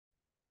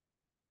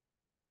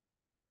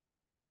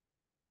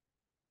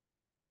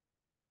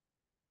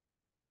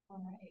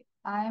All right,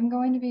 I'm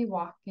going to be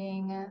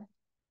walking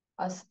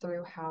us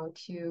through how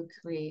to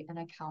create an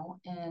account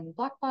in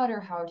Blackbaud or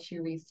how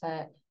to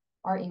reset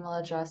our email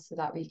address so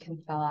that we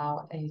can fill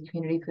out a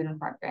community food and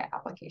farm grant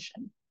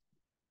application.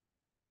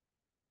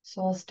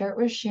 So I'll start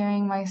with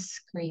sharing my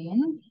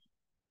screen,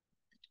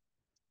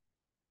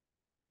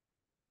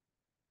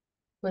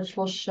 which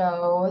will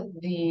show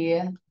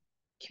the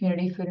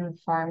community food and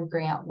farm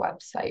grant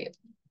website.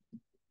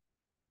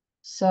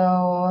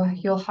 So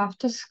you'll have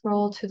to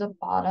scroll to the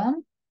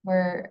bottom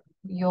where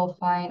you'll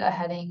find a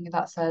heading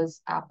that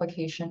says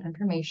application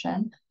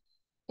information,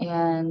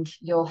 and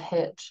you'll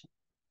hit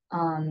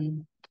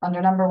under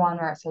number 1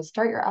 where it says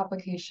start your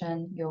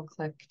application. You'll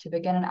click to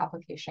begin an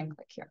application,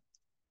 click here.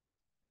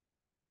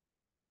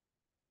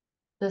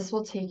 This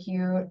will take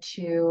you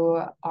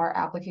to our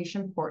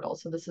application portal.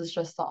 So this is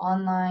just the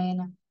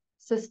online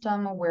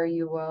system where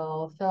you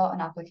will fill out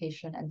an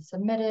application and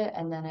submit it,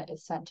 and then it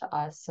is sent to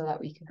us so that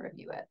we can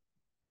review it.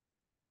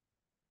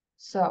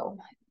 So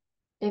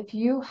if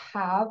you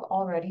have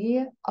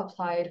already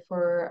applied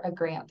for a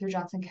grant through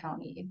Johnson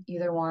County,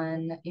 either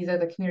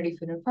the Community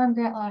Food and Farm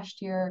Grant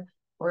last year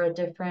or a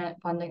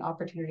different funding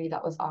opportunity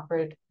that was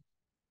offered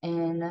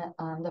in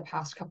the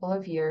past couple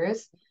of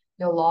years,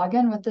 you'll log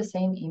in with the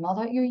same email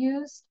that you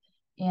used.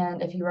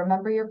 And if you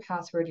remember your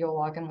password, you'll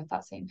log in with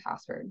that same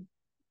password.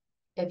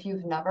 If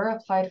you've never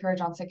applied for a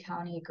Johnson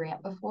County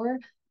grant before,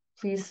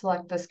 please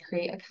select this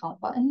Create Account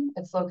button.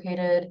 It's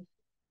located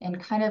in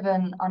kind of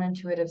an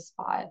unintuitive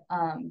spot,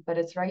 but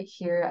it's right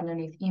here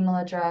underneath email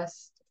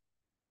address.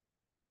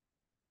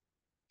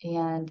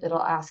 And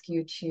it'll ask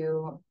you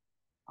to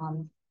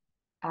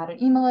add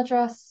an email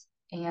address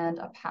and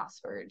a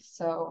password.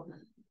 So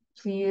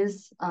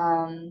please,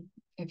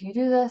 if you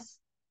do this,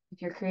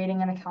 if you're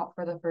creating an account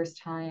for the first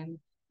time,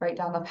 write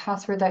down the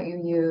password that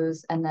you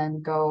use and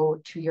then go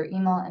to your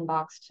email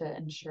inbox to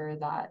ensure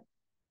that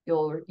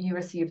you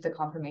received the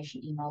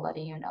confirmation email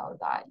letting you know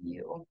that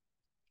you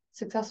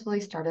successfully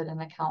started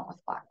an account with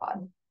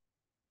Blackbaud.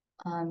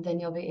 Then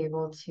you'll be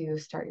able to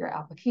start your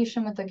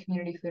application with the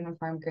Community Food and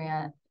Farm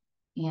Grant,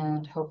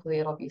 and hopefully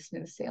it'll be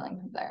smooth sailing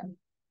from there.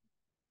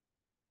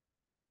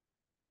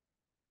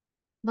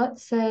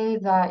 Let's say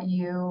that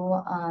you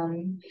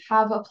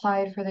have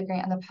applied for the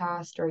grant in the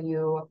past, or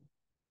you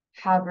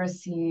have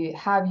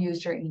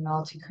used your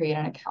email to create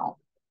an account,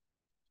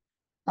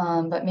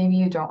 but maybe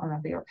you don't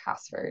remember your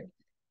password.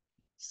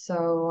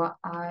 So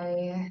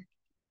I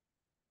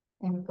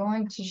am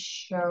going to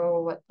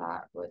show what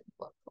that would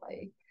look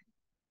like.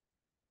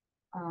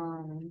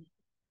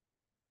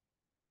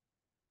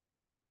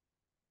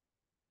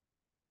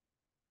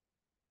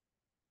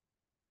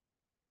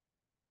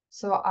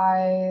 So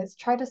I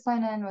tried to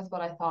sign in with what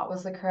I thought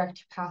was the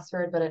correct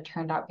password, but it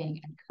turned out being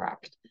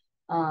incorrect.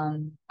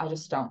 I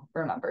just don't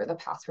remember the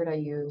password I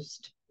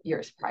used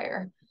years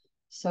prior.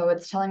 So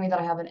it's telling me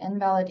that I have an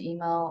invalid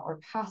email or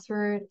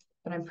password,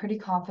 but I'm pretty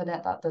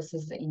confident that this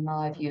is the email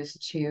I've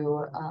used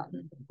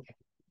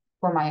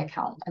for my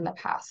account in the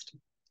past.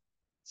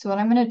 So what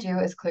I'm going to do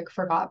is click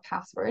Forgot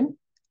Password.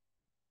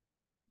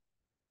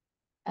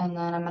 And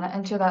then I'm going to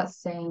enter that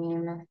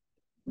same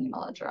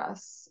email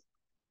address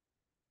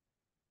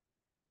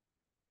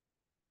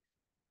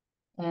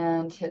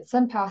and hit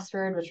Send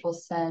Password, which will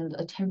send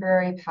a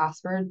temporary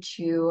password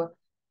to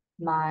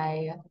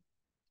my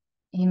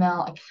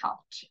email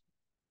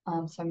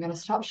account. So I'm going to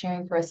stop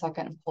sharing for a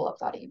second and pull up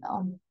that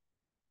email.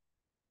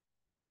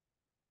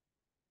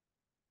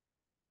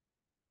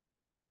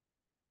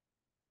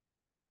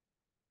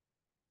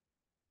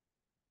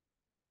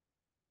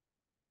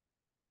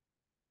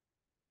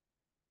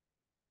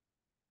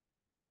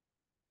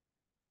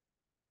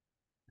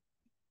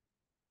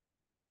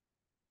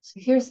 So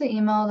here's the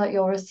email that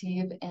you'll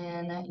receive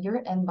in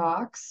your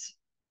inbox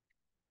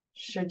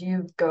should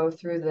you go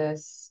through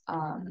this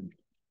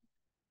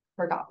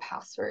forgot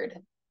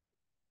password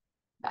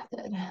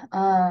method.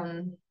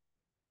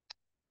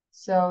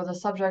 So the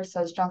subject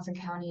says Johnson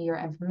County, your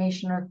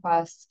information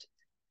request.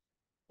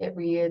 It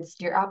reads,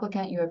 Dear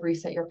applicant, you have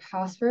reset your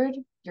password.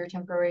 Your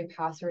temporary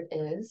password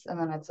is, and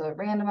then it's a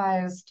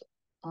randomized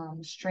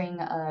string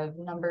of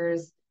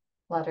numbers,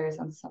 letters,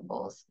 and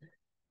symbols.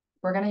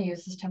 We're going to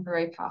use this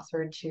temporary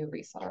password to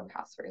reset our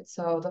password.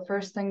 So the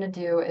first thing to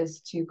do is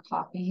to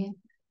copy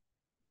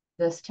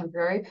this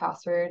temporary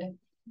password.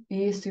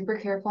 Be super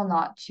careful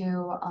not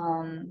to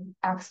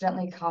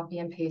accidentally copy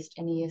and paste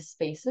any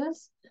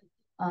spaces.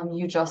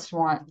 You just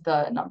want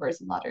the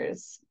numbers and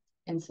letters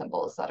and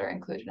symbols that are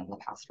included in the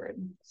password.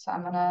 So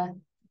I'm gonna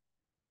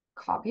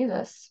copy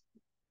this.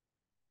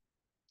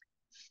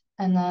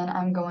 And then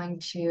I'm going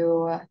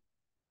to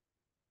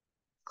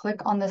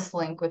click on this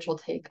link, which will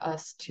take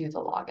us to the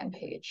login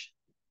page.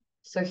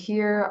 So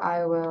here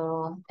I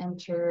will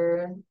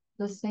enter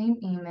the same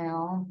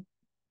email.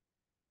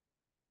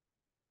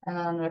 And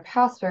then under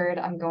password,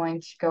 I'm going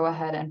to go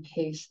ahead and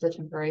paste the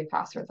temporary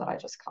password that I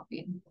just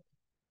copied.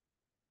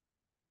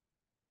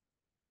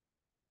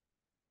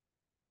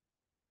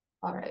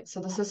 All right, so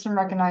the system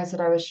recognized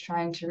that I was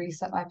trying to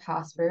reset my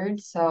password.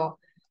 So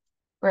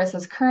where it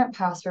says current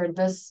password,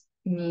 this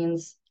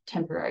means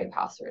temporary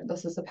password.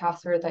 This is the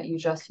password that you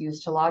just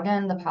used to log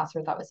in, the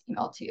password that was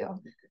emailed to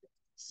you.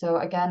 So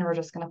again, we're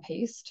just going to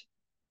paste.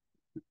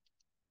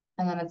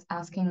 And then it's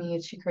asking me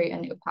to create a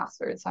new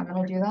password. So I'm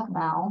going to do that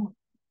now.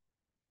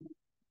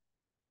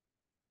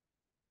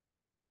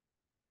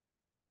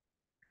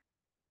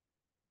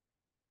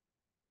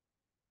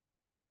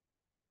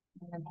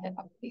 And then hit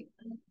update.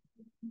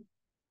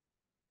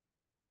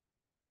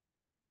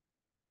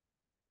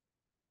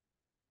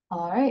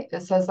 All right,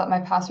 it says that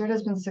my password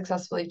has been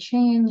successfully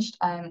changed.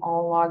 I'm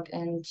all logged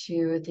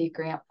into the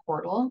grant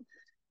portal.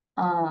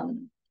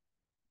 And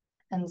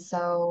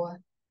so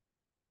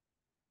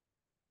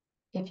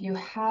if you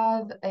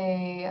have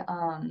a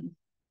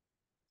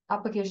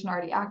application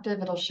already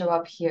active, it'll show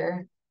up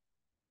here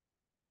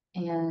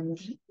and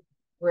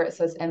where it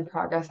says in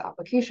progress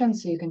application.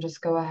 So you can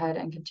just go ahead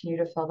and continue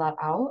to fill that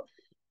out.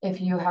 If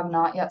you have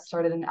not yet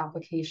started an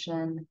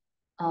application,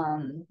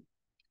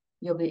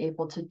 you'll be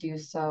able to do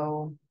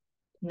so.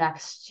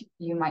 Next,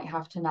 you might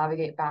have to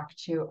navigate back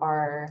to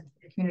our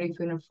Community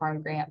Food and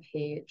Farm Grant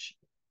page.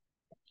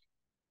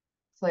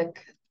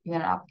 Click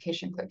begin an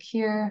application, click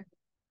here.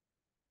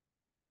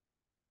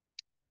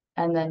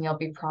 And then you'll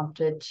be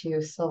prompted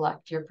to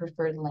select your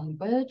preferred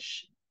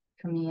language.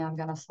 For me, I'm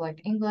gonna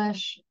select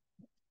English.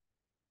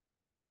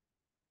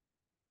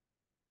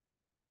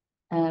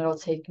 And it'll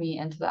take me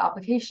into the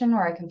application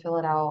where I can fill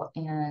it out.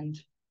 And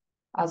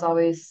as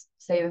always,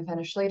 save and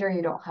finish later.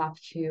 You don't have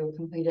to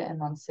complete it in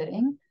one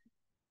sitting.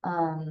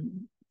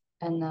 And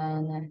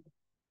then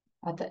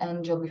at the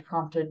end, you'll be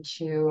prompted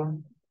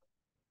to,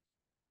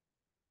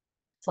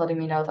 it's letting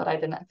me know that I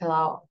didn't fill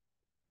out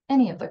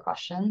any of the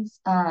questions.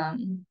 But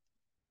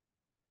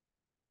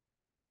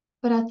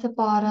at the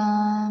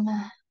bottom,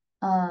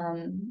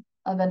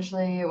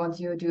 eventually, once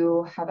you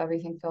do have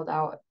everything filled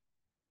out,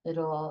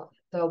 there'll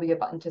be a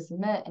button to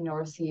submit, and you'll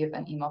receive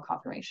an email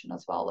confirmation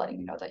as well, letting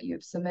you know that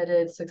you've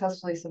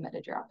successfully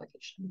submitted your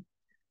application.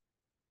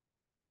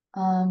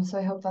 So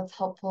I hope that's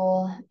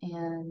helpful,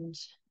 and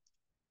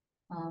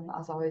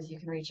as always, you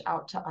can reach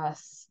out to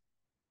us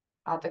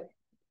at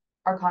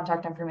our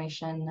contact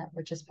information,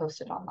 which is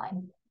posted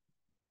online.